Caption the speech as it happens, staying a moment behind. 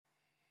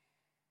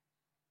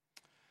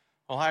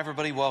Well, hi,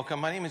 everybody. Welcome.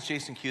 My name is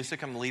Jason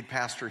Cusick. I'm the lead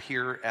pastor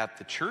here at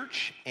the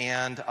church,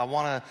 and I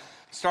want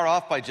to start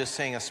off by just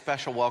saying a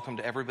special welcome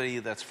to everybody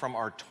that's from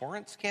our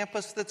Torrance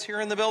campus that's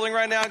here in the building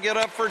right now. Get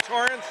up for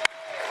Torrance.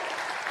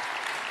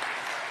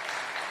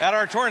 At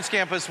our Torrance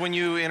campus, when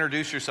you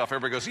introduce yourself,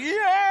 everybody goes,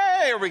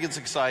 yay! Everybody gets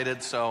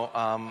excited. So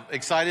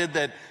excited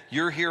that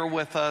you're here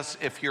with us.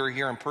 If you're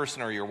here in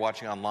person or you're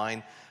watching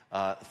online,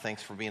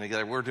 thanks for being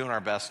together. We're doing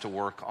our best to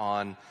work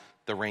on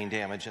the rain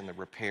damage and the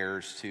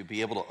repairs to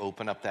be able to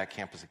open up that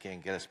campus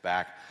again, get us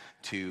back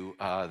to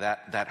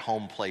that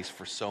home place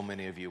for so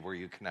many of you where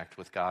you connect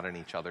with God and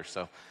each other.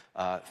 So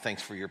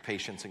thanks for your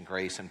patience and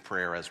grace and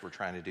prayer as we're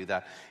trying to do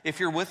that. If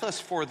you're with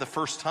us for the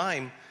first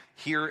time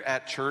here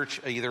at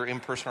church, either in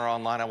person or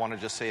online, I want to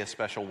just say a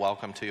special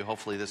welcome to you.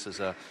 Hopefully this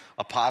is a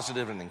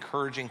positive and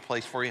encouraging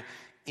place for you.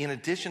 In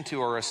addition to,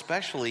 or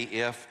especially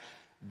if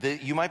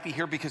you might be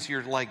here because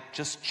you're like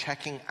just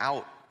checking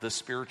out the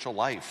spiritual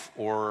life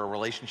or a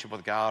relationship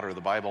with God or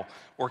the Bible,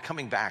 or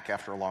coming back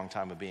after a long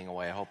time of being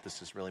away. I hope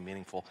this is really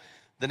meaningful.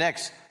 The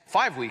next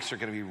 5 weeks are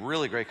going to be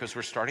really great because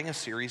we're starting a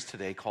series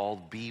today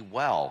called Be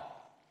Well.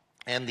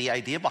 And the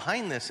idea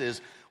behind this is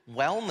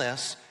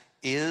wellness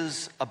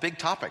is a big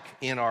topic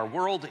in our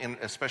world, and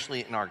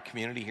especially in our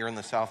community here in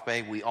the South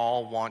Bay. We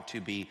all want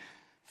to be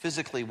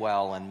physically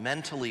well and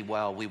mentally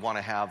well. We want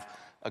to have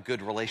a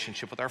good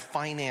relationship with our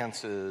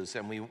finances,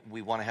 and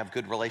we want to have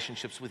good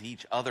relationships with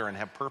each other and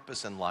have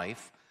purpose in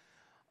life.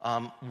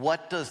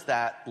 What does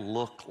that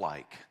look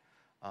like?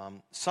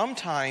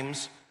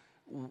 Sometimes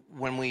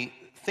when we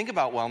think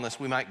about wellness,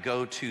 we might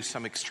go to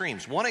some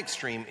extremes. One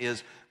extreme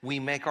is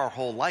we make our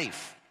whole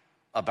life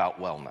about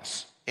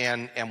wellness,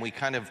 and we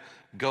kind of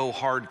go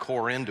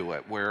hardcore into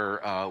it,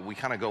 where we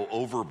kind of go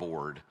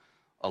overboard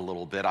a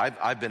little bit.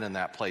 I've been in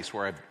that place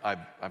where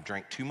I've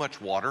drank too much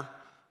water.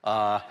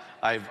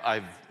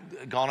 I've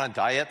gone on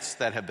diets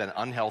that have been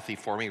unhealthy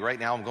for me. Right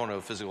now I'm going to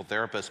a physical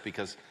therapist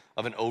because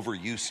of an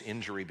overuse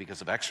injury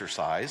because of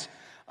exercise.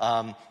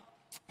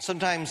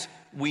 Sometimes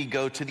we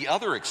go to the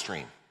other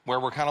extreme where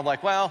we're kind of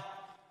like, well,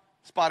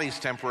 this body's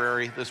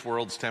temporary, this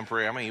world's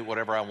temporary, I'm going to eat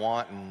whatever I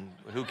want and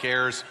who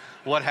cares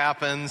what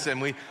happens,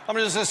 and I'm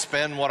just going to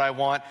spend what I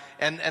want.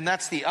 And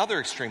that's the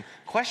other extreme.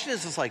 Question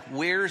is like,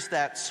 where's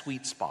that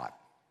sweet spot?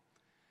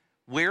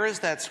 Where is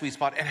that sweet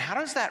spot, and how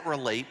does that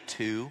relate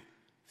to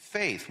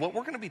faith? What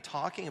we're going to be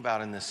talking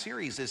about in this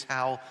series is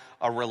how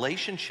a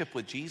relationship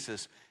with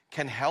Jesus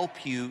can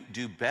help you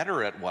do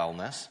better at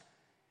wellness.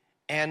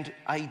 And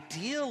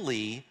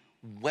ideally,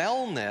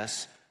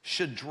 wellness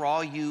should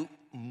draw you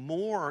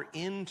more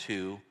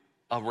into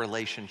a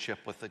relationship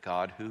with the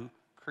God who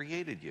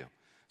created you.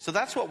 So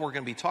that's what we're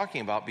going to be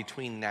talking about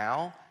between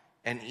now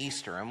and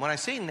Easter. And when I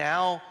say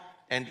now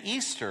and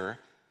Easter,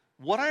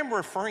 what I'm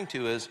referring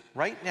to is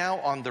right now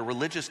on the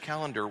religious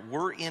calendar,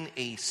 we're in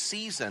a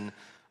season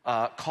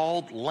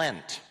called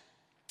Lent.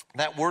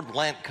 That word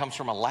Lent comes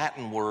from a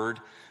Latin word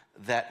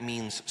that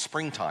means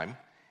springtime.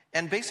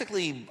 And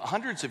basically,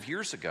 hundreds of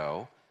years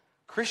ago,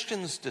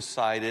 Christians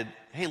decided,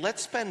 hey,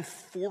 let's spend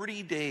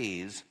 40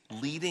 days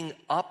leading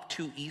up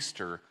to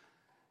Easter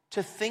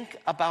to think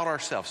about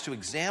ourselves, to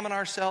examine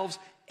ourselves,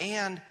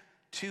 and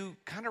to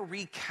kind of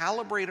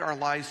recalibrate our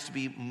lives to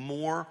be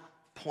more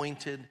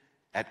pointed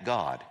at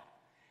God.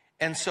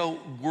 And so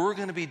we're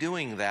going to be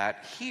doing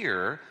that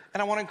here,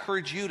 and I want to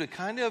encourage you to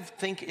kind of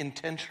think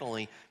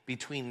intentionally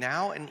between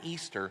now and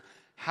Easter,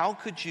 how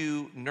could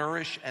you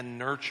nourish and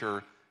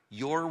nurture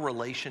your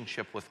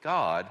relationship with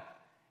God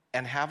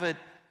and have it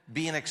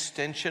be an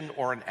extension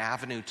or an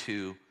avenue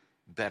to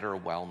better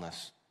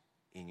wellness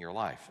in your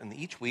life? And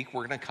each week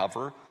we're going to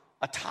cover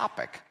a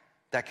topic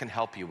that can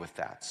help you with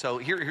that. So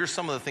here's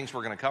some of the things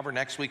we're going to cover.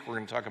 Next week we're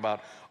going to talk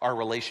about our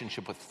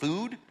relationship with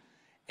food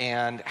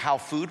and how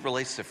food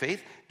relates to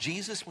faith.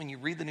 Jesus, when you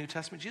read the New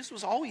Testament, Jesus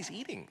was always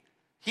eating.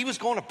 He was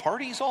going to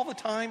parties all the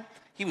time.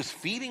 He was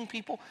feeding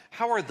people.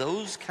 How are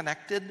those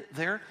connected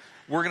there?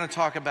 We're going to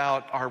talk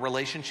about our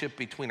relationship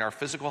between our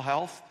physical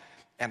health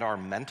and our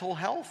mental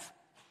health.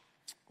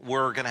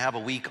 We're going to have a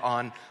week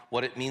on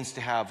what it means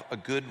to have a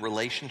good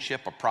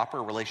relationship, a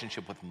proper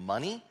relationship with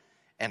money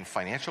and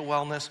financial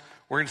wellness.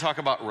 We're going to talk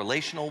about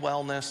relational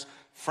wellness,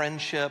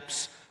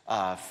 friendships,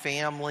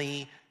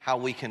 family, how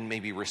we can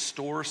maybe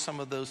restore some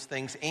of those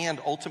things,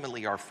 and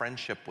ultimately our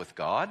friendship with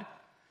God.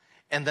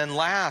 And then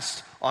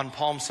last, on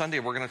Palm Sunday,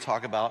 we're going to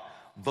talk about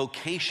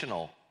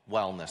vocational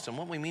wellness. And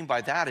what we mean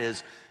by that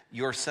is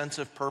your sense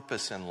of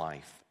purpose in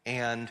life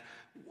and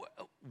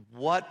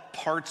what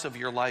parts of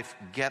your life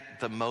get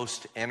the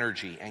most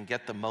energy and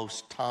get the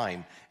most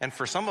time. And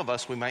for some of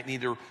us, we might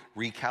need to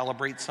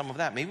recalibrate some of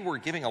that. Maybe we're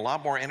giving a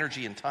lot more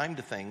energy and time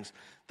to things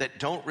that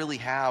don't really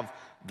have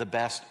the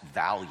best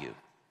value,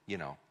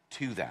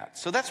 to that.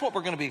 So that's what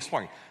we're going to be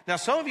exploring. Now,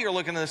 some of you are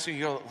looking at this and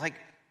you go, like,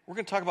 we're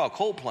going to talk about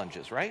cold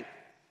plunges, right?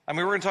 I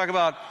mean, we're going to talk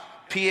about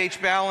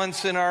pH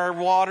balance in our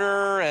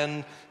water,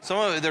 and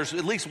there's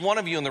at least one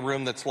of you in the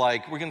room that's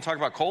like, we're going to talk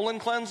about colon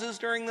cleanses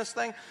during this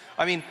thing.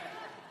 I mean,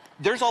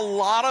 there's a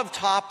lot of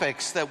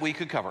topics that we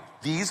could cover.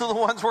 These are the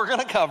ones we're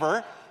going to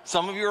cover.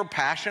 Some of you are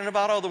passionate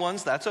about other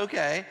ones. That's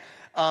okay.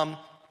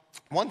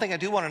 One thing I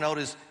do want to note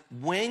is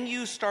when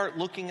you start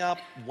looking up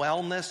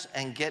wellness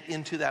and get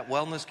into that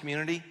wellness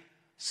community,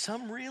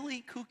 some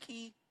really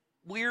kooky,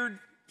 weird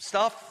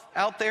stuff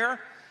out there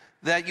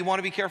that you want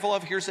to be careful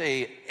of. Here's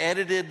a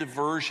edited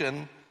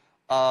version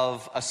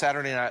of a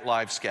Saturday Night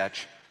Live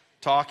sketch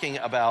talking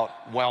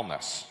about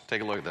wellness.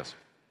 Take a look at this.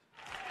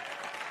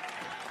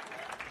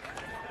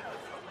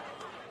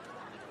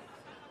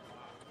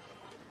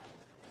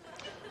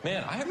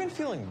 Man, I have been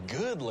feeling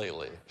good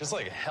lately. Just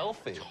like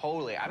healthy.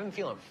 Totally. I've been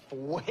feeling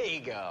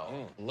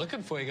fuego. Look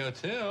at fuego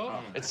too.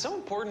 It's so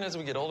important as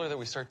we get older that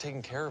we start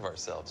taking care of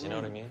ourselves, you know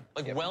what I mean?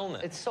 Like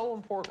wellness. It's so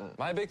important.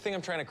 My big thing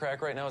I'm trying to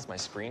crack right now is my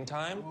screen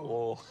time.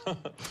 Well,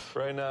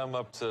 right now I'm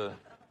up to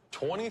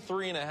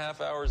 23 and a half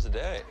hours a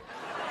day.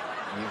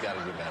 You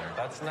gotta do better.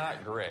 That's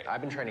not great.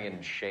 I've been trying to get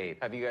in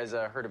shape. Have you guys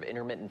heard of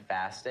intermittent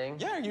fasting?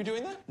 Yeah, are you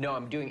doing that? No,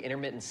 I'm doing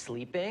intermittent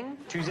sleeping.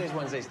 Tuesdays,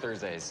 Wednesdays,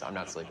 Thursdays, I'm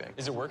not sleeping.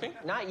 Is it working?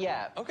 Not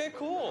yet. Okay,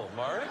 cool.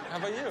 Mark, how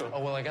about you?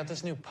 Oh, well, I got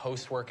this new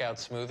post-workout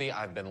smoothie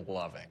I've been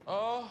loving.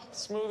 Oh,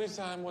 smoothie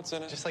time. What's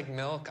in it? Just like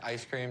milk,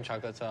 ice cream,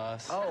 chocolate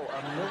sauce. Oh,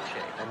 a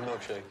milkshake. A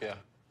milkshake, yeah.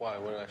 Why?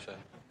 What did I say?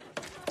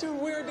 Dude,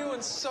 we're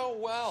doing so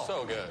well.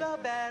 So good. The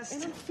best.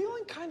 And I'm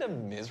feeling kind of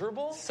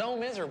miserable. So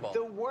miserable.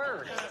 The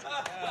worst.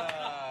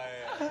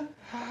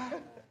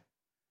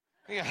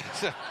 Yeah.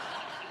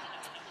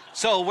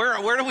 So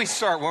where do we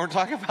start? When we're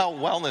talking about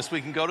wellness,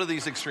 we can go to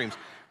these extremes.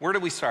 Where do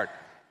we start?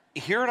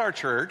 Here at our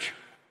church,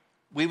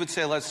 we would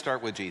say let's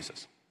start with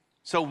Jesus.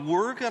 So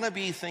we're going to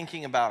be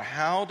thinking about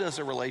how does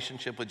a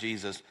relationship with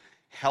Jesus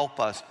help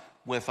us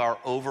with our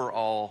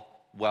overall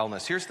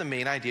wellness. Here's the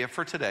main idea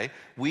for today.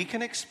 We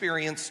can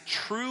experience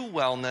true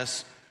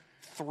wellness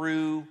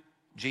through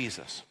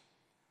Jesus.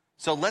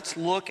 So let's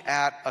look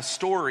at a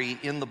story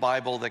in the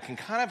Bible that can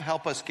kind of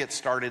help us get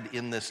started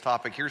in this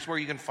topic. Here's where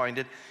you can find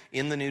it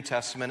in the New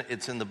Testament.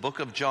 It's in the book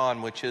of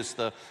John, which is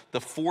the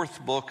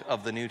fourth book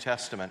of the New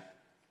Testament.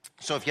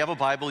 So if you have a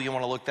Bible, you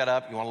want to look that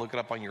up, you want to look it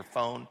up on your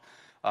phone,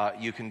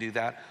 you can do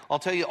that. I'll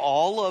tell you,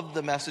 all of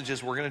the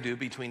messages we're going to do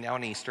between now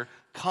and Easter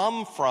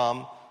come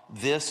from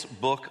this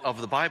book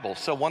of the Bible.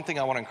 So one thing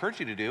I want to encourage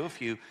you to do,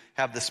 if you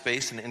have the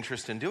space and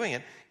interest in doing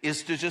it,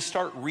 is to just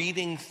start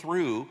reading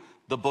through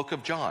the book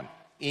of John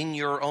in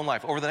your own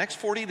life. Over the next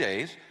 40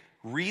 days,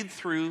 read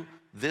through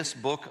this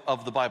book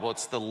of the Bible.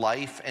 It's the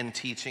life and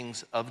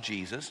teachings of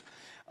Jesus.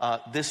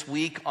 This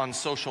week on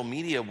social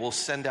media, we'll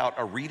send out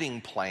a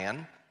reading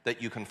plan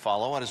that you can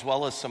follow, and as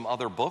well as some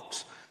other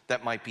books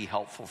that might be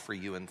helpful for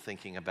you in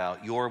thinking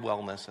about your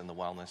wellness and the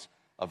wellness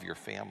of your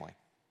family.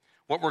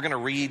 What we're going to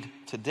read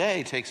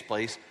today takes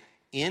place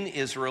in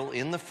Israel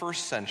in the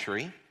first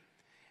century,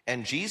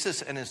 and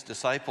Jesus and his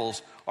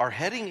disciples are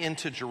heading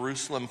into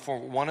Jerusalem for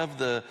one of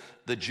the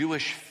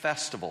Jewish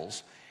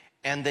festivals,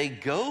 and they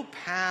go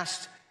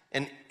past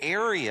an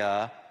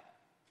area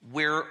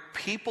where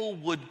people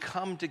would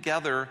come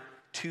together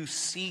to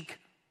seek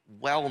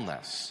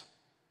wellness.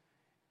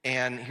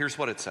 And here's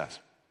what it says.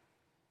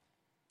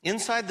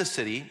 Inside the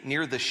city,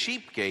 near the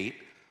sheep gate,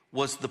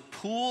 was the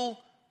pool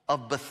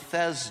of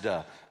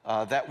Bethesda.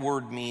 That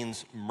word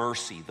means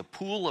mercy, the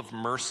pool of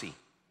mercy,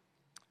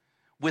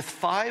 with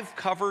 5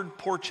 covered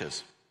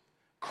porches.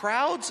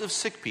 Crowds of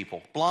sick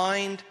people,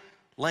 blind,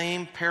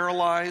 lame,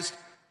 paralyzed,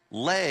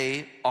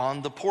 lay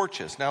on the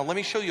porches. Now, let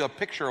me show you a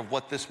picture of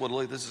what this would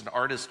look like. This is an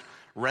artist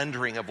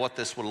rendering of what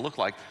this would look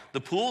like.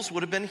 The pools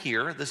would have been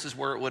here. This is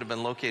where it would have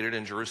been located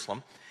in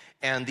Jerusalem.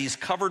 And these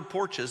covered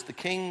porches, the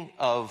king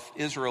of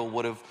Israel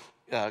would have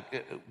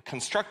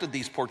constructed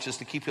these porches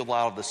to keep people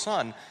out of the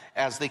sun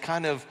as they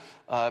kind of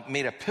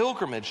made a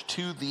pilgrimage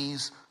to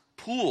these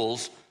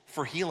pools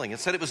for healing. It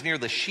said it was near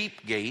the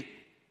sheep gate,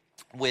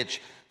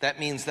 which that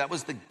means that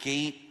was the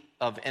gate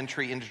of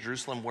entry into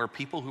Jerusalem where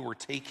people who were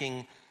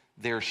taking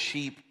their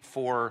sheep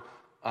for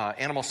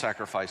animal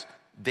sacrifice,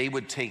 they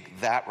would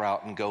take that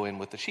route and go in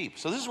with the sheep.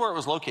 So this is where it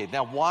was located.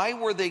 Now, why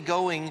were they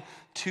going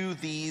to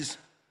these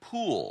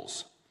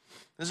pools?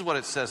 This is what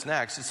it says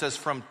next. It says,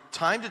 from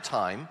time to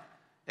time,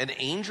 an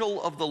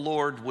angel of the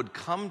Lord would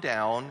come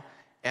down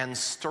and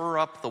stir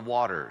up the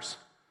waters.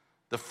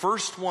 The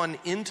first one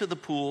into the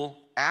pool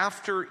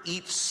after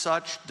each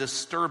such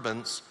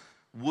disturbance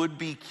would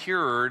be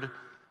cured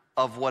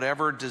of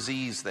whatever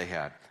disease they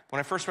had. When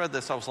I first read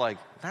this, I was like,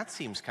 that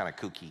seems kind of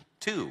kooky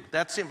too.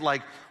 That seemed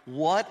like,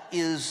 what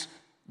is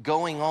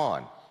going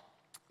on?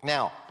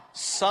 Now,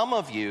 some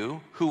of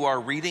you who are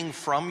reading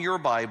from your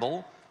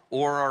Bible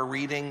or are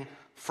reading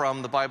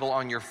from the Bible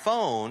on your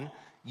phone,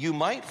 you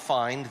might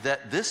find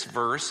that this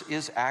verse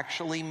is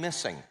actually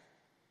missing.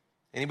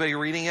 Anybody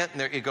reading it? And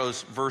there it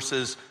goes,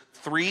 verses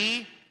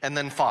 3 and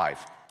then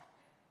 5.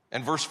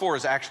 And verse 4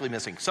 is actually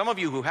missing. Some of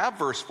you who have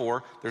verse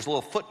 4, there's a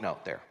little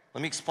footnote there.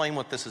 Let me explain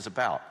what this is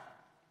about.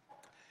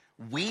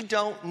 We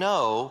don't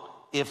know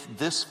if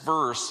this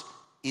verse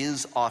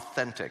is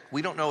authentic.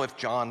 We don't know if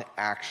John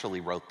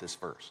actually wrote this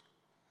verse.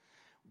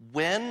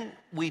 When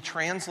we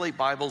translate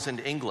Bibles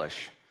into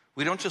English,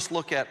 We don't just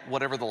look at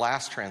whatever the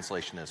last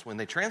translation is. When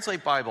they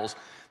translate Bibles,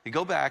 they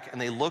go back and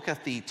they look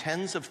at the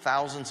tens of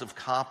thousands of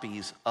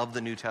copies of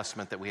the New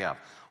Testament that we have.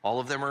 All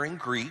of them are in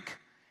Greek,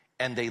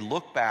 and they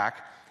look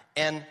back,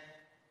 and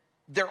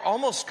they're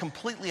almost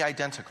completely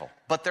identical.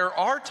 But there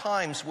are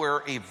times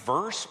where a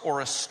verse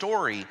or a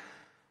story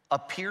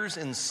appears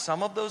in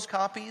some of those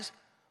copies,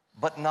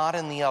 but not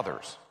in the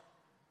others.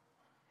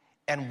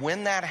 And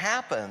when that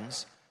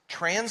happens,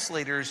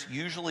 translators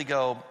usually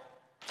go,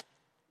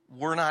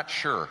 we're not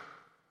sure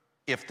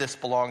if this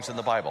belongs in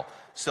the Bible.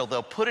 So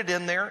they'll put it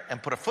in there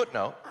and put a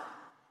footnote,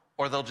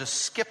 or they'll just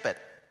skip it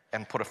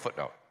and put a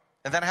footnote.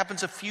 And that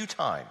happens a few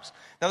times.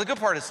 Now, the good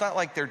part, it's not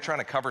like they're trying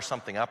to cover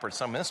something up or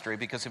some mystery,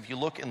 because if you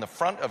look in the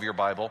front of your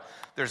Bible,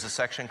 there's a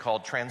section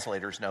called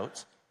Translator's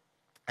Notes,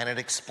 and it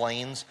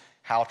explains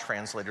how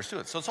translators do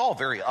it. So it's all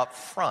very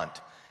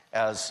upfront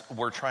as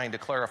we're trying to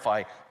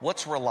clarify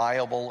what's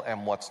reliable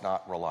and what's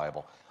not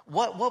reliable.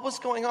 What was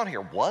going on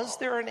here? Was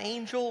there an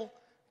angel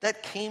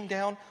that came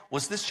down?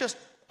 Was this just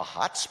a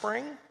hot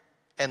spring?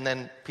 And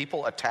then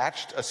people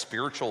attached a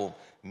spiritual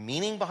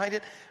meaning behind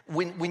it?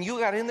 When you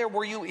got in there,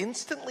 were you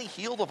instantly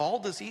healed of all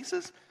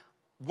diseases?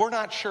 We're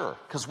not sure,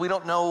 because we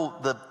don't know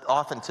the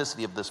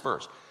authenticity of this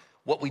verse.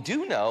 What we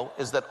do know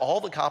is that all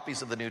the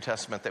copies of the New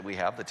Testament that we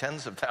have, the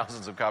tens of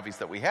thousands of copies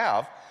that we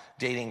have,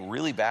 dating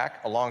really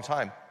back a long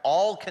time,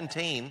 all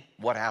contain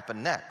what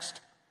happened next.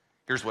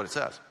 Here's what it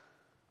says.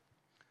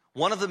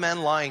 One of the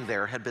men lying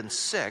there had been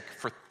sick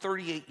for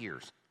 38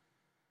 years.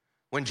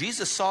 When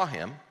Jesus saw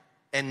him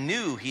and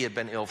knew he had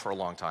been ill for a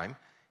long time,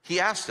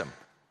 he asked him,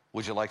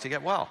 would you like to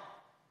get well?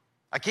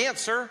 I can't,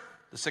 sir,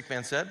 the sick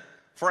man said,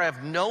 for I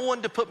have no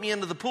one to put me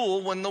into the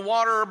pool when the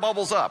water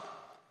bubbles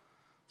up.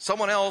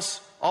 Someone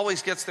else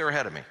always gets there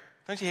ahead of me.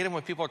 Don't you hate it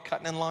when people are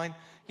cutting in line?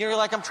 You're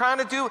like, I'm trying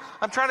to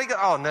get,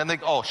 and then they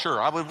go, oh, sure,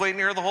 I was waiting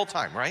here the whole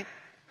time, right?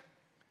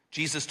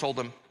 Jesus told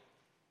them,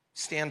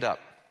 stand up,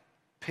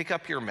 pick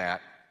up your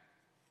mat,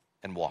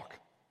 and walk.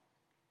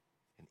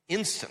 And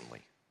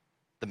instantly,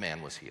 the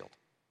man was healed.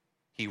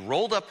 He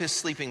rolled up his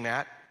sleeping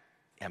mat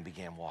and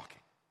began walking.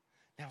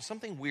 Now,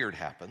 something weird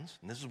happens,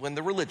 and this is when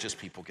the religious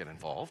people get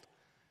involved.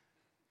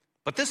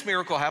 But this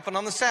miracle happened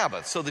on the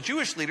Sabbath, so the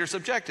Jewish leaders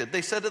objected.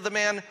 They said to the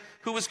man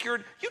who was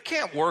cured, you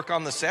can't work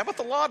on the Sabbath.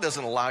 The law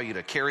doesn't allow you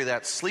to carry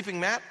that sleeping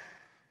mat.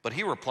 But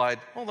he replied,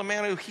 well, the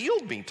man who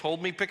healed me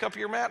told me pick up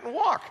your mat and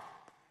walk.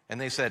 And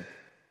they said,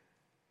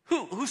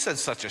 who said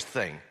such a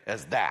thing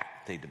as that?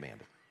 They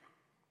demanded.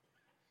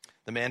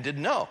 The man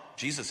didn't know.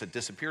 Jesus had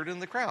disappeared in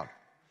the crowd.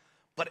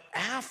 But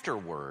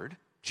afterward,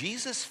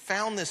 Jesus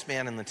found this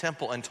man in the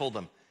temple and told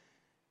him,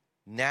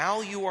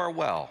 now you are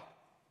well,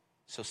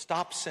 so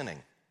stop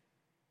sinning,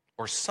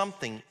 or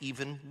something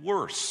even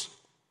worse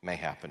may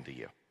happen to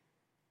you.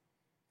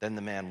 Then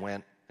the man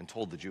went and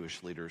told the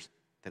Jewish leaders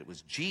that it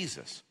was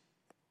Jesus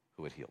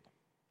who had healed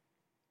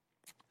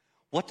him.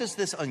 What does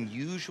this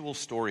unusual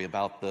story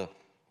about the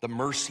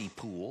mercy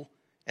pool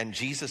and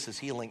Jesus'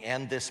 healing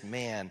and this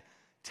man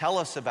tell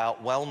us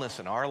about wellness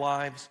in our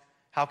lives?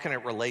 How can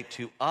it relate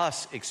to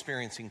us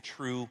experiencing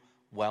true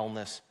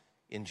wellness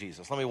in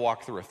Jesus? Let me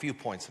walk through a few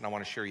points, and I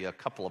want to share you a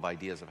couple of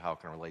ideas of how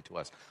it can relate to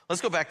us.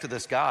 Let's go back to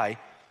this guy.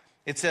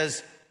 It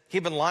says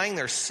he'd been lying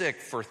there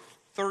sick for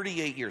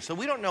 38 years. So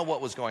we don't know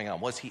what was going on.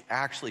 Was he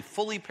actually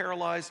fully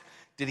paralyzed?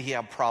 Did he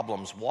have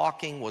problems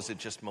walking? Was it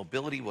just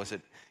mobility? Was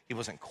it he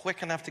wasn't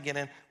quick enough to get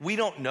in? We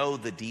don't know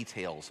the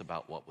details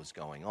about what was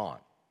going on.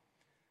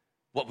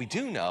 What we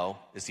do know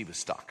is he was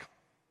stuck.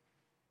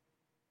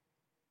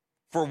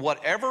 For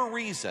whatever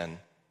reason,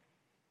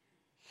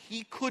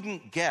 he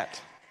couldn't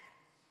get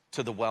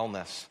to the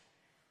wellness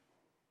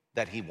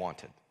that he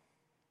wanted. Do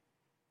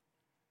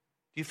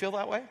you feel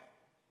that way?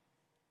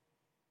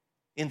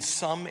 In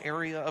some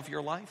area of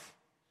your life?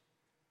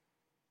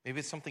 Maybe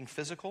it's something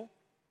physical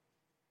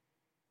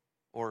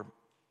or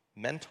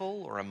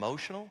mental or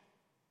emotional.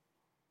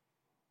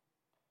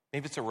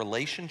 Maybe it's a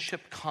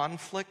relationship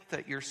conflict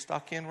that you're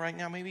stuck in right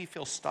now. Maybe you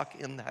feel stuck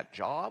in that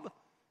job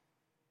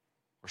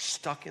or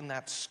stuck in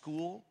that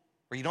school,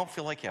 or you don't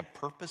feel like you have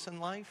purpose in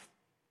life.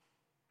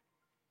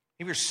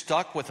 Maybe you're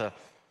stuck with an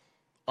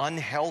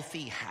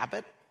unhealthy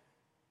habit.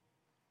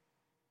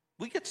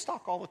 We get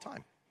stuck all the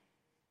time.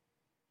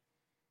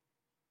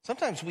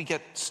 Sometimes we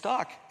get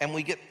stuck, and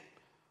we get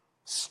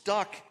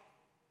stuck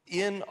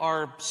in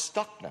our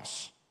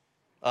stuckness.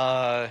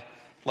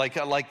 Like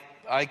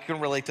I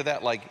can relate to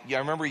that. I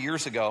remember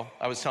years ago,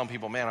 I was telling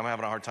people, man, I'm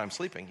having a hard time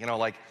sleeping.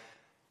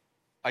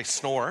 I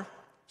snore,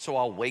 so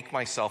I'll wake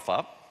myself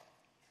up,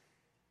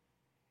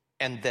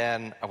 and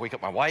then I wake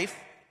up my wife,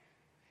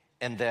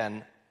 and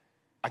then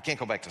I can't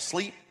go back to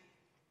sleep,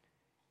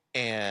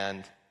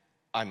 and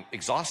I'm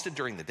exhausted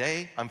during the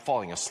day. I'm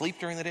falling asleep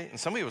during the day. And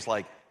somebody was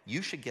like,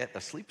 you should get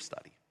a sleep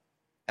study.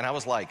 And I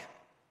was like,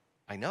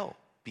 I know,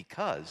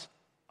 because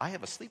I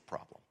have a sleep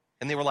problem.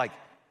 And they were like,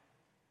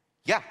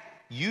 yeah,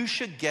 you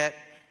should get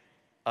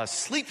a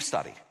sleep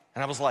study.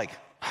 And I was like,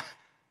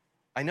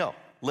 I know,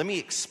 let me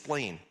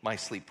explain my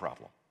sleep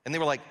problem. And they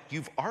were like,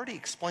 you've already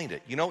explained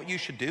it. You know what you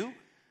should do?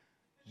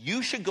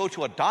 You should go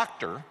to a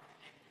doctor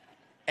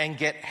and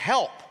get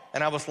help.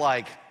 And I was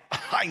like,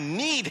 I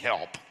need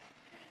help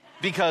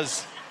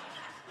because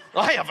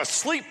I have a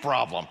sleep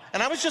problem.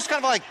 And I was just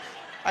kind of like,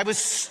 I was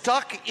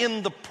stuck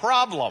in the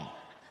problem.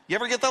 You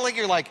ever get that? Like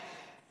you're like,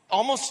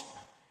 almost,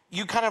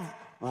 you kind of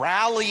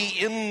rally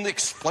in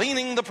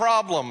explaining the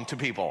problem to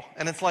people.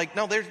 And it's like,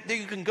 no, there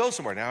you can go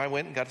somewhere. Now I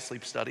went and got a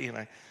sleep study and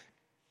I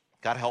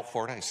got help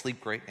for it. I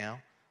sleep great now.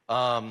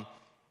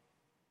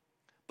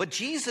 But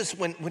Jesus,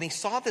 when he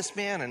saw this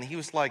man and he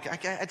was like,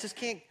 I just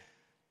can't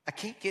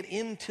get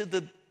into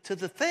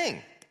the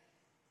thing.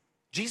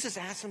 Jesus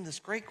asked him this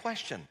great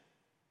question.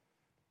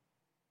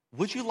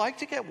 Would you like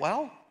to get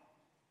well?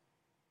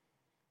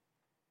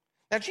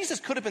 Now, Jesus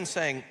could have been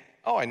saying,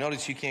 oh, I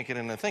noticed you can't get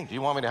into the thing. Do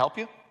you want me to help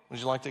you? Would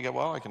you like to get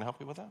well? I can help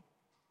you with that.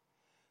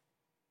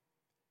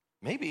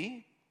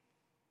 Maybe.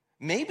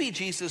 Maybe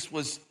Jesus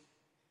was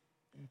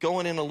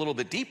going in a little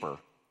bit deeper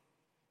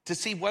to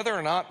see whether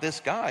or not this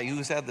guy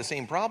who's had the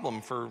same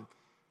problem for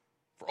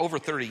over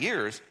 30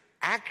 years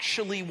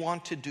actually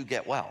wanted to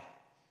get well.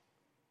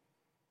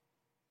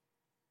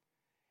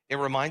 It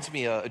reminds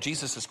me,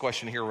 Jesus'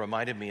 question here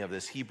reminded me of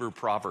this Hebrew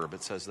proverb.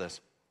 It says this: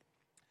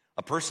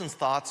 a person's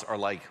thoughts are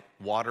like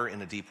water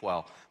in a deep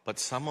well, but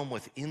someone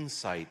with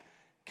insight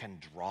can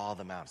draw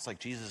them out. It's like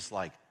Jesus is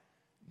like,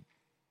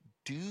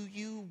 do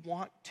you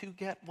want to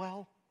get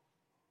well?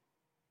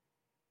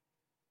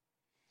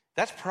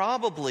 That's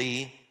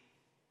probably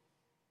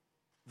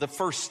the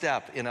first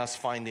step in us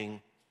finding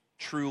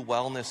true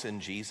wellness in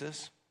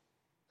Jesus.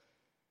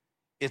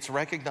 It's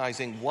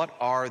recognizing what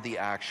are the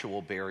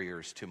actual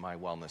barriers to my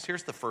wellness.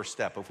 Here's the first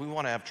step. If we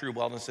want to have true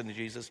wellness in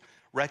Jesus,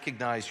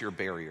 recognize your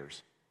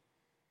barriers.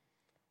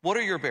 What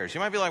are your barriers? You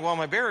might be like, well,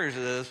 my barriers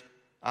is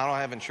I don't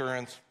have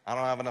insurance, I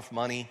don't have enough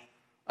money,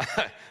 I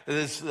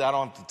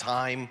don't have the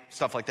time,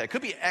 stuff like that. It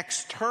could be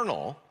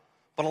external,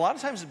 but a lot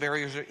of times the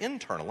barriers are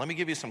internal. Let me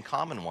give you some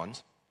common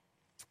ones.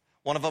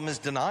 One of them is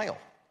denial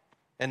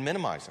and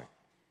minimizing. Do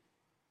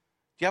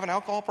you have an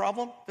alcohol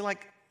problem? Be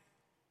like,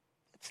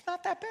 it's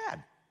not that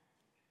bad.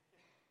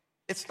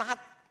 It's not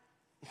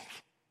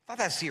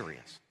that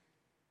serious.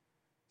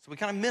 So we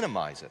kind of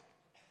minimize it.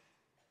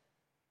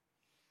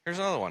 Here's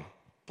another one.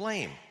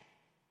 Blame. Do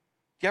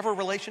you have a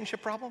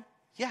relationship problem?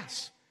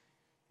 Yes.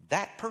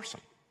 That person.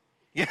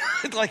 Yeah,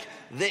 like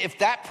if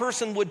that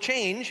person would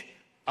change,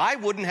 I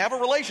wouldn't have a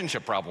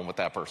relationship problem with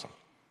that person.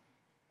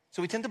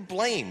 So we tend to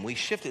blame. We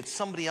shift. It's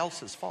somebody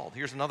else's fault.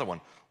 Here's another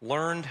one.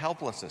 Learned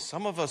helplessness.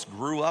 Some of us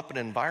grew up in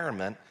an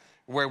environment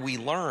where we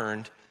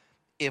learned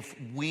if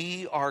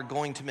we are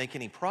going to make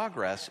any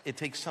progress, it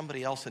takes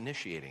somebody else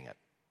initiating it.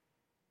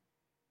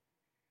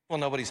 Well,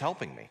 nobody's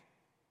helping me,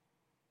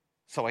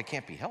 so I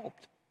can't be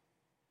helped.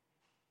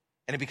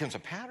 And it becomes a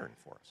pattern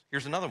for us.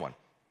 Here's another one.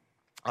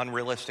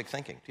 Unrealistic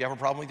thinking. Do you have a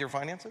problem with your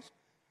finances?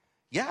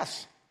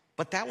 Yes,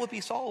 but that would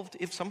be solved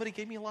if somebody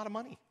gave me a lot of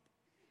money.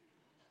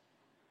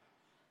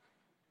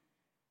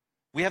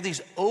 We have these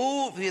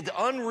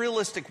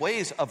unrealistic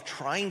ways of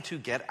trying to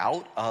get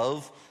out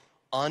of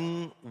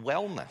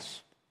unwellness.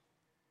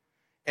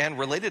 And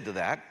related to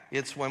that,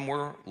 it's when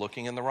we're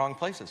looking in the wrong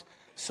places.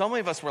 So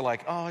many of us were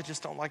like, oh, I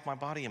just don't like my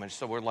body image.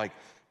 So we're like,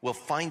 we'll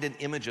find an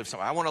image of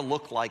something. I want to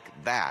look like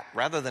that,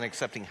 rather than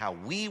accepting how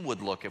we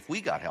would look if we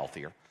got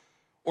healthier.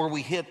 Or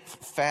we hit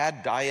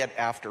fad diet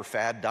after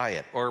fad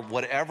diet, or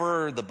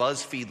whatever the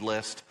BuzzFeed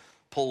list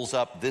pulls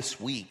up this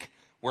week.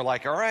 We're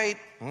like, all right,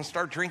 I'm going to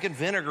start drinking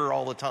vinegar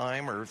all the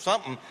time or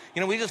something.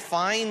 You know, we just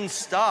find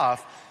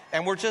stuff,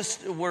 and we're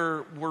just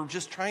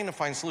trying to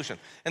find a solution.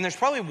 And there's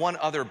probably one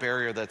other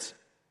barrier that's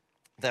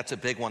a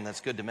big one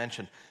that's good to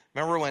mention.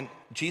 Remember when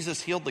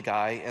Jesus healed the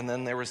guy, and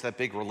then there was that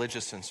big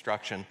religious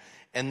instruction,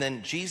 and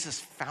then Jesus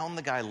found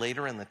the guy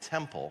later in the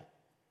temple,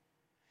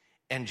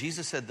 and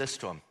Jesus said this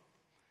to him.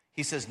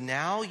 He says,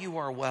 now you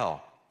are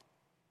well,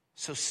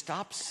 so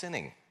stop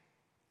sinning,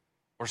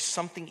 or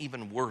something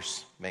even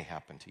worse may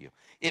happen to you.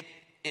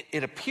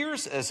 It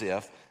appears as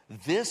if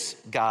this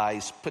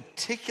guy's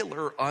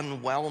particular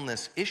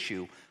unwellness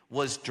issue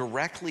was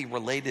directly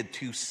related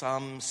to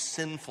some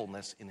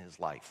sinfulness in his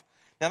life.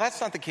 Now,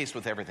 that's not the case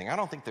with everything. I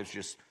don't think there's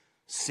just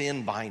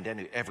sin behind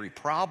every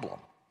problem.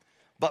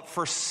 But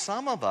for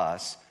some of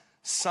us,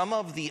 some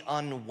of the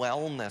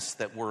unwellness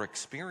that we're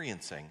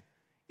experiencing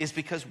is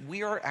because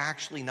we are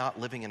actually not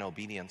living in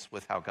obedience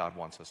with how God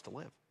wants us to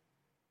live.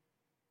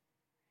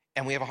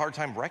 And we have a hard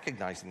time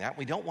recognizing that.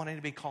 We don't want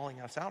anybody calling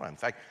us out on it. In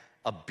fact,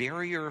 a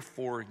barrier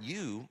for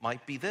you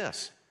might be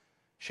this: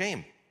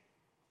 shame.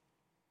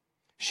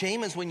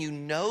 Shame is when you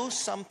know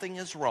something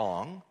is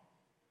wrong,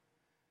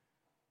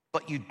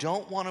 but you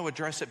don't want to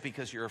address it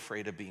because you're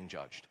afraid of being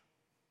judged.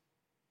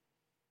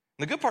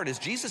 And the good part is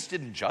Jesus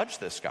didn't judge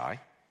this guy.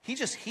 He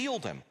just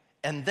healed him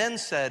and then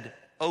said,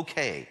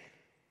 okay,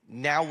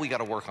 now we got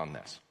to work on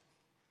this.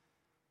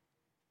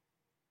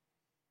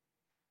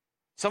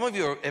 Some of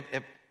you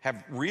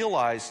have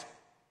realized,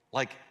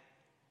 like,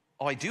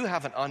 oh, I do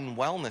have an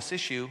unwellness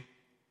issue,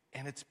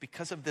 and it's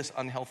because of this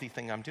unhealthy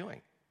thing I'm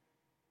doing.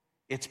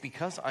 It's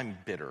because I'm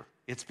bitter.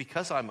 It's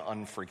because I'm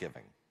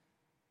unforgiving.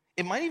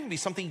 It might even be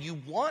something you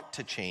want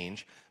to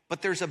change,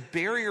 but there's a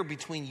barrier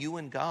between you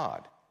and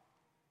God.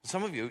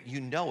 Some of you,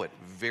 you know it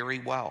very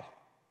well.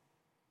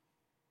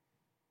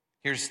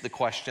 Here's the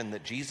question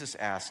that Jesus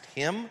asked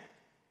him,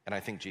 and I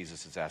think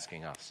Jesus is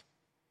asking us.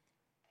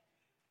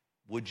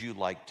 Would you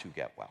like to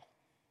get well?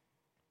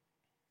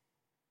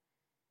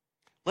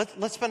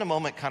 Let's spend a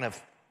moment kind of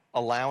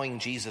allowing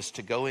Jesus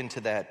to go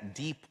into that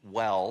deep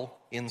well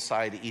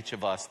inside each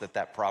of us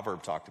that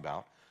proverb talked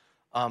about.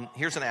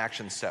 Here's an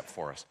action step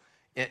for us.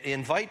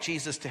 Invite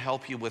Jesus to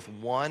help you with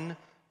one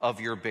of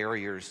your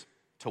barriers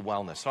to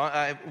wellness. So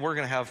we're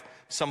going to have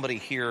somebody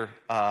here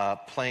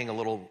playing a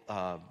little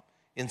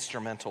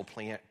instrumental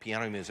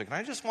piano music. And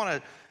I just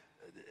want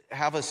to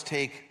have us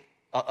take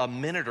a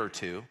minute or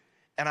two.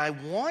 And I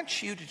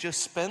want you to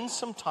just spend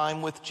some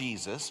time with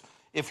Jesus.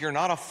 If you're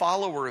not a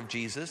follower of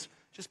Jesus,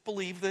 just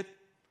believe that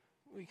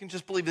we can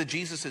just believe that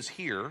Jesus is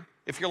here.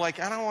 If you're like,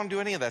 I don't want to do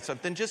any of that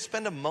stuff, then just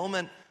spend a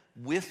moment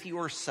with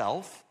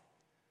yourself.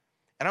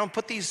 And I want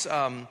to put these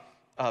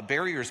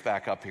barriers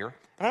back up here.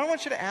 And I don't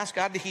want you to ask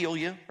God to heal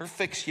you or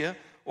fix you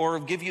or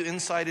give you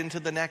insight into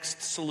the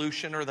next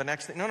solution or the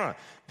next thing. No.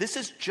 This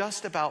is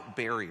just about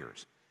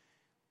barriers.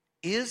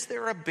 Is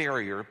there a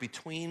barrier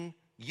between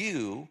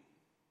you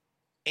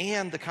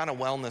and the kind of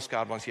wellness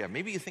God wants you to have?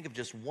 Maybe you think of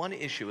just one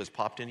issue has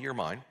popped into your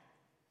mind.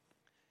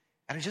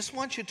 And I just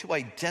want you to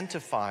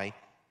identify,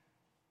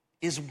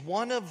 is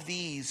one of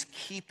these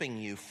keeping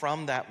you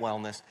from that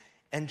wellness?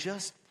 And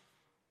just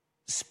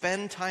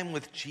spend time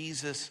with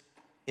Jesus,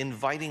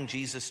 inviting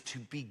Jesus to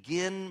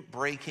begin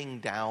breaking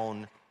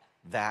down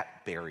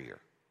that barrier.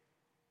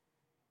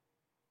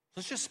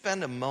 Let's just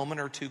spend a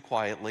moment or two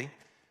quietly.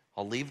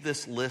 I'll leave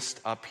this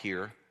list up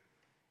here.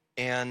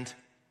 And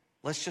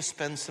let's just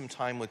spend some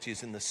time with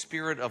Jesus in the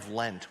spirit of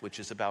Lent, which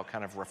is about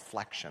kind of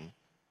reflection.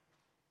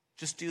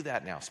 Just do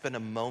that now. Spend a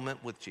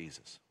moment with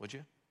Jesus, would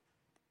you?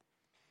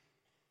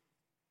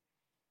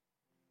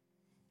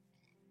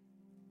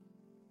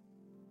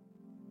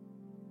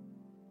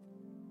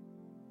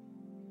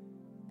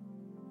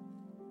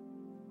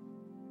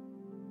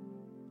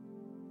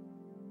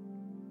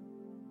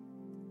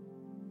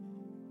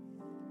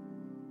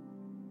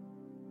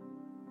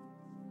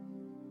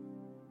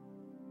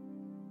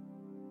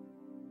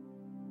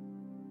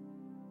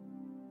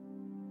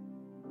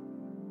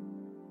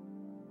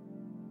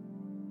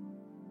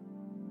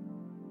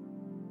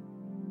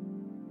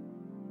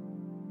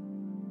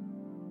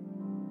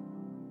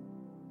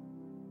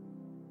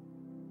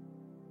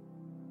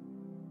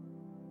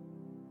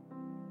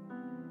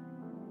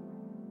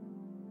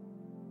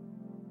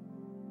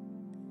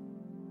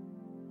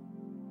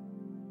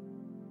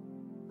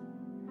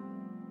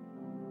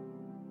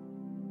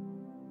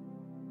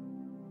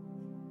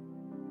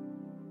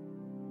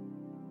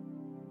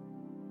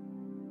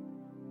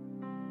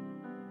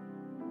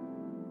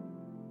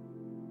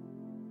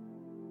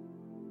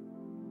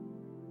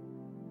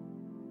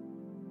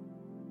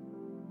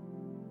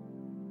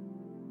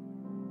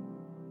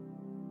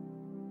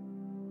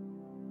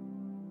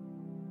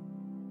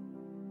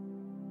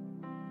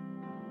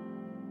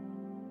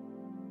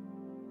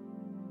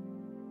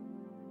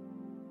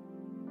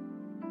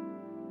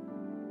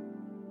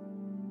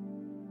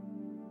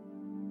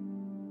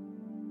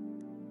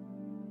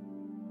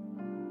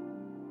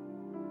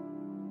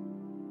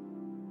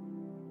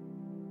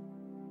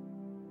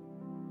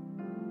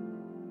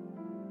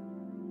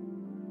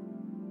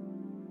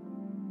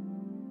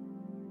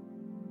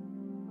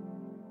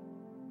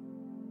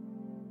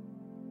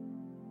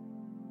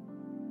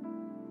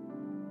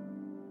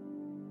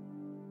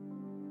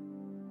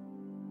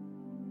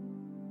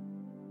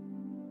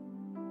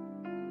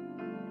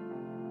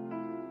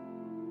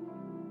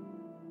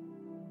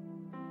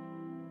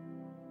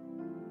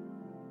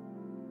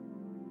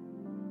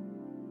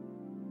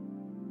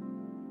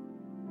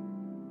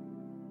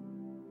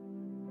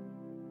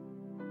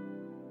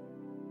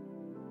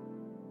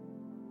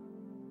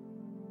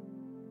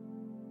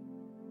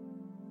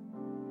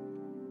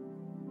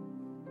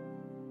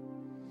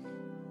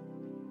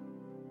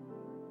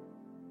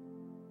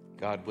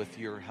 God, with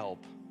your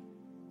help,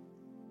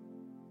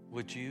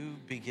 would you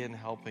begin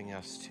helping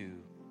us to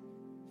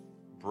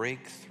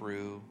break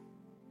through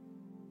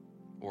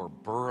or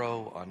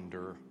burrow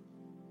under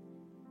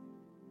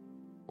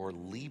or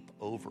leap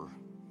over?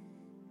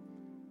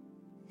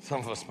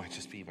 Some of us might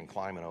just be even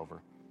climbing over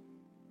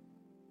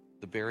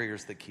the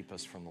barriers that keep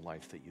us from the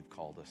life that you've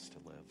called us to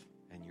live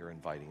and you're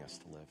inviting us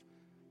to live.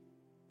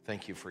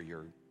 Thank you for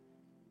your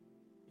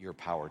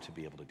power to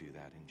be able to do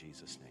that in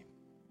Jesus' name.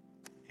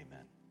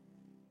 Amen.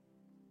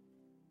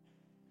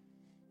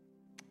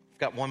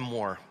 I've got one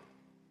more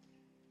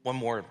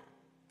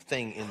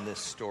thing in this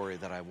story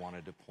that I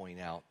wanted to point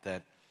out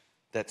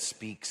that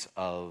speaks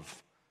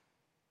of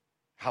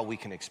how we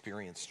can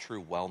experience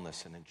true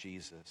wellness in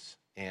Jesus.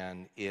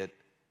 And it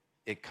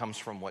comes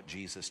from what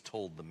Jesus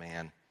told the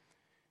man.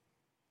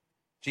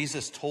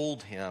 Jesus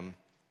told him,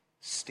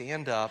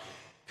 stand up,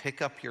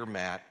 pick up your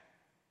mat,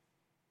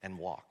 and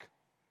walk.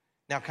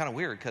 Now, kind of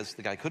weird because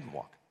the guy couldn't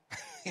walk.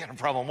 He had a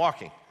problem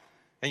walking.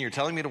 And you're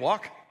telling me to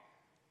walk?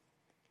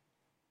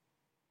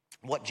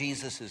 what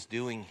Jesus is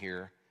doing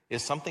here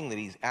is something that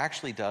he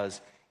actually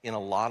does in a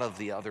lot of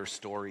the other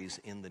stories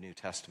in the New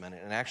Testament,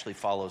 and actually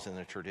follows in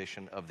the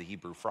tradition of the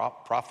Hebrew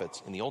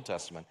prophets in the Old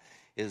Testament,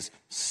 is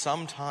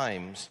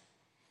sometimes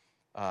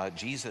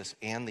Jesus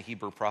and the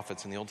Hebrew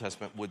prophets in the Old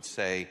Testament would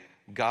say,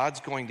 God's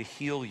going to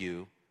heal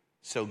you,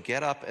 so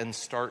get up and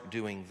start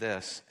doing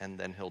this, and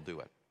then he'll do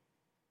it.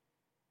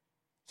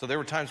 So there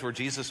were times where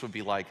Jesus would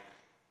be like,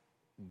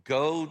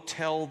 go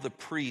tell the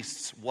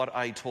priests what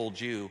I told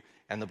you,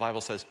 and the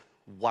Bible says,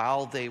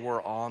 while they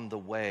were on the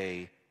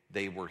way,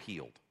 they were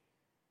healed.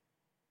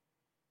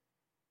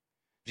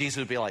 Jesus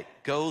would be like,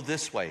 go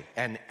this way.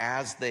 And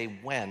as they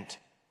went,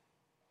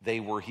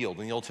 they were healed.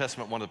 In the Old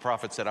Testament, one of the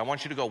prophets said, I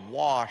want you to go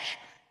wash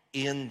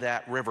in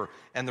that river.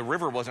 And the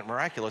river wasn't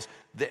miraculous.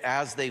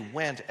 As they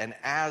went and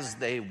as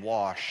they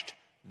washed,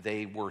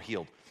 they were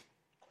healed.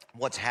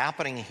 What's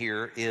happening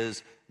here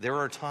is there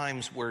are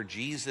times where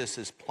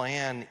Jesus'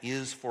 plan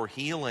is for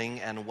healing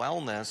and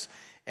wellness,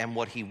 and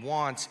what he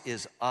wants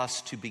is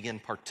us to begin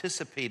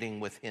participating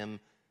with him,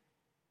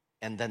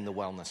 and then the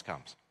wellness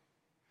comes.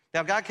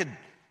 Now, God could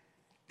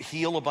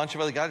heal a bunch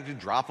of other, God could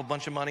drop a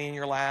bunch of money in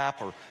your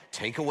lap or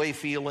take away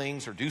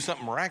feelings or do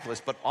something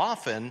miraculous, but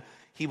often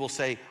he will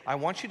say, I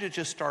want you to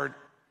just start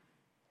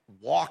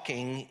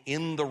walking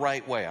in the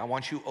right way. I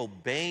want you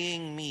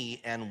obeying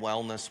me, and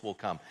wellness will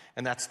come.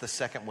 And that's the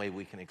second way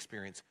we can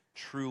experience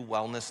true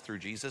wellness through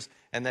Jesus,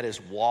 and that is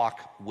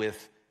walk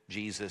with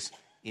Jesus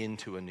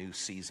into a new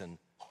season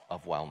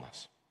of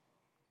wellness.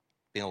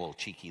 Being a little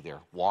cheeky there.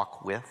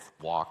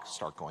 Walk,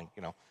 start going,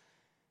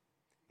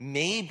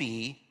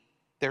 Maybe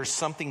there's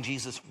something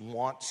Jesus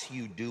wants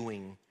you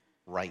doing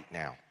right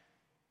now.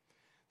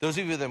 Those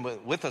of you that have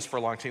been with us for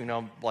a long time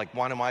know, like,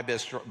 one of my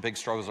big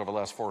struggles over the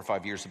last 4 or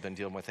 5 years have been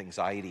dealing with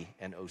anxiety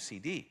and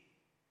OCD.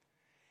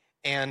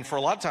 And for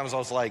a lot of times I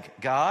was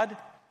like, God,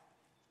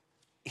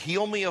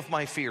 heal me of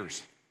my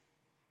fears.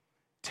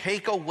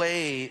 Take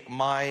away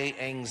my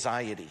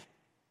anxiety.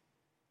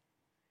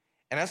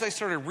 And as I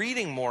started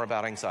reading more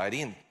about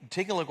anxiety and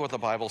taking a look at what the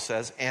Bible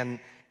says, and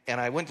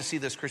I went to see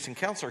this Christian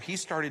counselor, he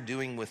started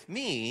doing with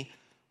me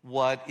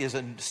what is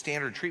a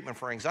standard treatment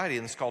for anxiety,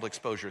 and it's called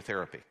exposure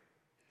therapy.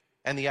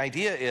 And the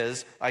idea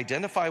is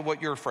identify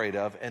what you're afraid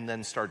of and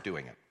then start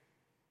doing it.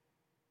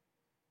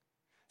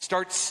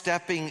 Start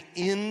stepping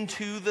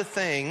into the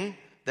thing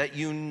that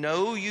you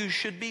know you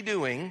should be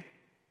doing,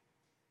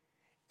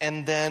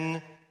 and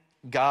then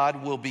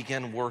God will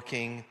begin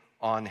working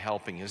on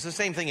helping you. It's the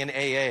same thing in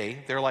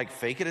AA. They're like,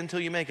 fake it until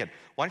you make it.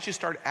 Why don't you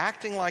start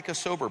acting like a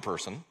sober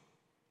person,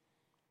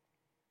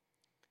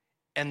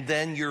 and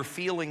then your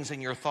feelings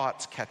and your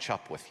thoughts catch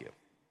up with you.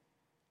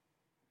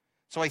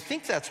 So I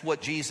think that's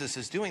what Jesus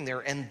is doing there,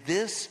 and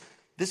this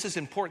is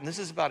important. This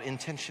is about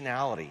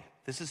intentionality.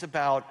 This is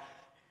about,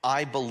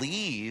 I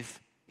believe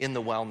in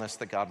the wellness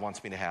that God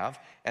wants me to have,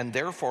 and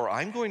therefore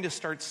I'm going to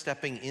start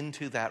stepping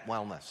into that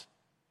wellness,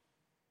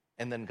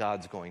 and then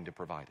God's going to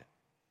provide it.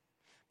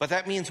 But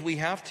that means we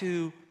have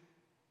to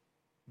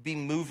be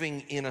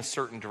moving in a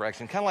certain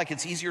direction, kind of like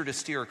it's easier to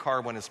steer a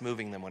car when it's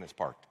moving than when it's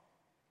parked.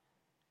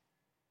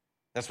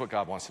 That's what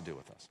God wants to do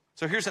with us.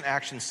 So here's an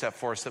action step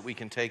for us that we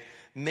can take.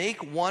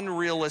 Make one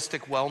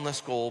realistic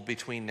wellness goal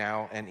between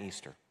now and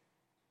Easter.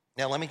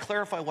 Now, let me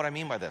clarify what I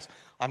mean by this.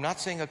 I'm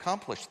not saying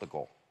accomplish the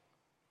goal.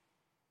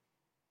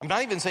 I'm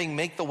not even saying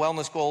make the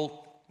wellness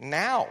goal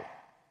now.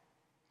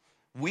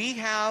 We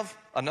have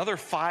another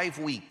 5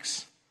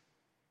 weeks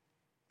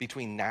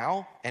between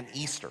now and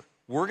Easter.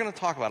 We're going to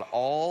talk about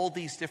all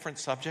these different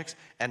subjects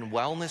and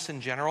wellness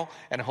in general,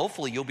 and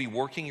hopefully you'll be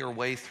working your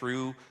way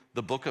through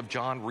the book of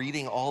John,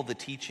 reading all the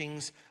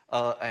teachings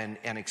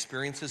and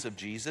experiences of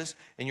Jesus,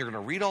 and you're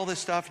going to read all this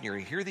stuff, and you're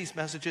going to hear these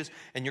messages,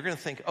 and you're going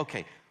to think,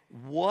 okay,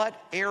 what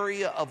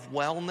area of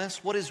wellness,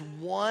 what is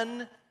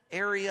one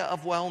area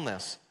of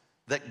wellness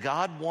that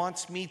God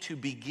wants me to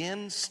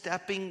begin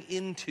stepping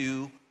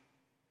into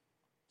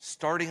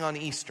starting on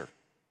Easter?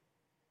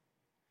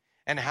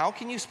 And how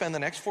can you spend the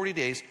next 40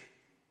 days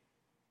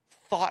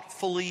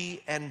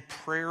thoughtfully and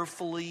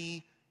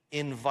prayerfully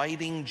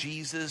inviting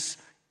Jesus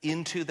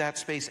into that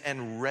space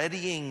and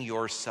readying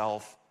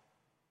yourself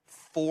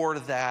for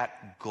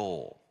that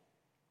goal?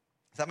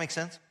 Does that make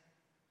sense?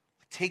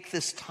 Take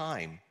this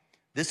time.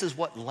 This is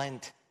what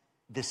Lent,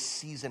 this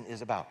season,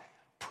 is about.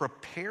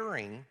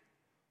 Preparing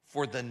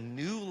for the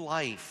new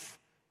life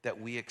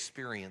that we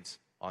experience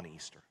on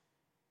Easter.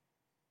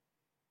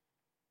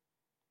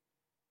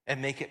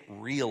 And make it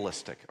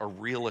realistic, a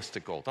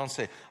realistic goal. Don't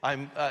say,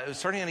 I'm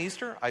starting on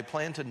Easter, I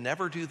plan to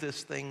never do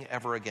this thing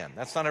ever again.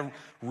 That's not a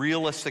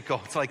realistic goal.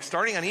 It's like,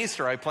 starting on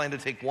Easter, I plan to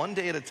take one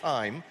day at a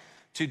time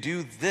to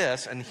do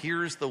this, and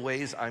here's the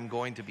ways I'm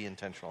going to be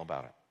intentional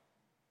about it.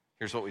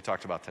 Here's what we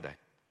talked about today.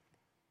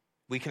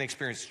 We can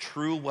experience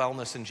true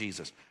wellness in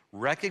Jesus.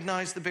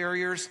 Recognize the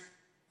barriers,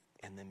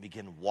 and then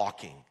begin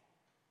walking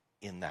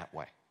in that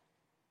way.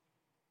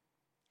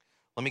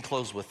 Let me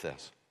close with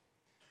this.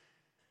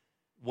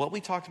 What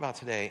we talked about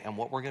today and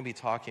what we're going to be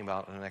talking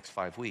about in the next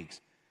 5 weeks,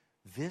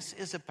 this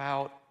is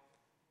about,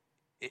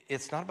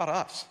 it's not about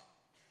us.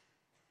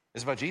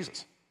 It's about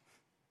Jesus.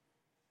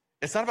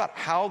 It's not about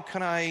how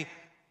can I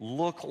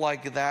look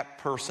like that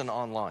person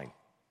online.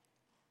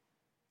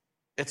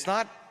 It's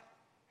not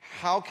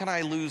how can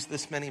I lose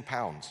this many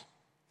pounds.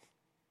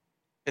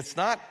 It's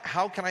not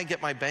how can I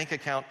get my bank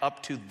account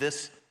up to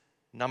this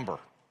number.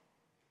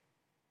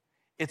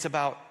 It's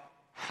about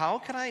how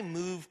can I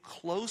move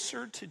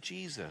closer to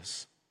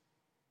Jesus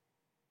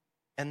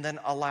and then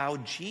allow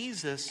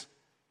Jesus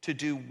to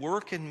do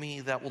work in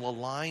me that will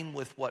align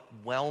with what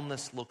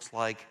wellness looks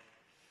like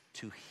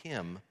to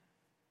him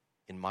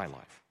in my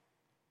life.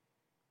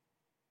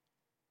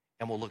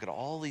 And we'll look at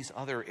all these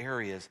other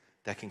areas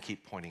that can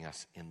keep pointing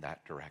us in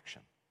that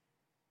direction.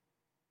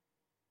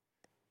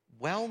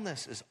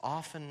 Wellness is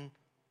often,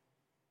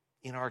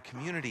 in our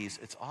communities,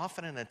 it's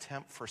often an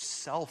attempt for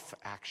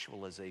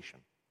self-actualization.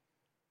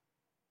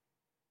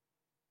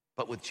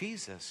 But with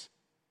Jesus,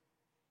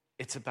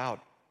 it's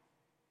about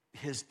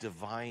his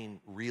divine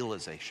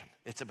realization.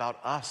 It's about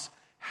us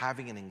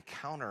having an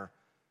encounter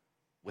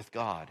with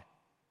God,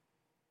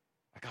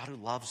 a God who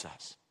loves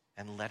us,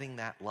 and letting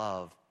that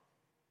love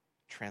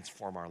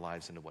transform our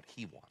lives into what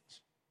he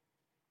wants.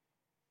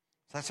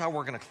 So that's how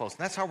we're going to close. And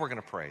that's how we're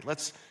going to pray.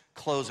 Let's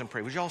close and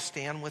pray. Would you all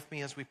stand with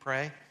me as we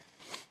pray?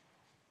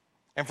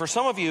 And for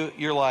some of you,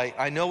 you're like,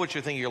 I know what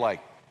you're thinking. You're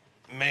like,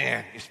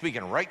 man, you're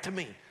speaking right to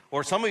me.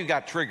 Or some of you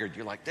got triggered.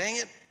 You're like, dang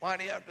it, why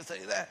do you have to say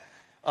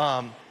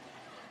that?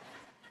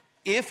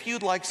 If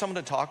you'd like someone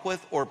to talk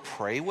with or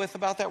pray with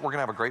about that, we're going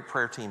to have a great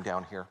prayer team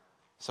down here.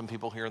 Some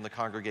people here in the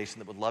congregation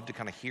that would love to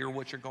kind of hear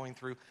what you're going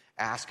through,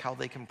 ask how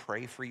they can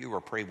pray for you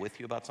or pray with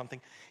you about something.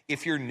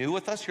 If you're new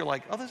with us, you're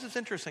like, oh, this is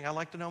interesting. I'd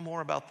like to know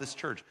more about this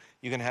church.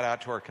 You can head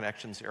out to our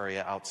connections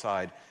area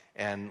outside,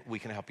 and we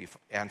can help you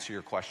answer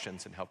your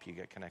questions and help you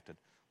get connected.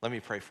 Let me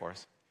pray for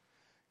us.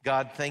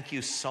 God, thank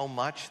you so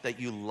much that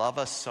you love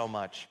us so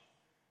much.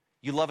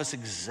 You love us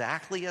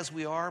exactly as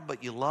we are,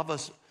 but you love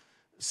us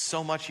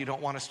so much you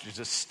don't want us to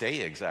just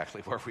stay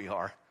exactly where we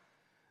are.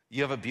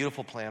 You have a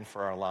beautiful plan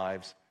for our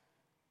lives.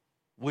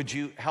 Would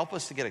you help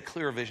us to get a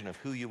clear vision of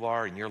who you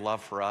are and your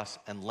love for us,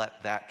 and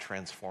let that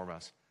transform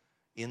us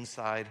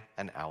inside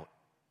and out?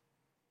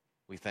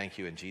 We thank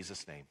you in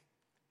Jesus' name.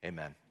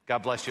 Amen. God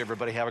bless you,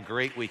 everybody. Have a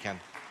great weekend.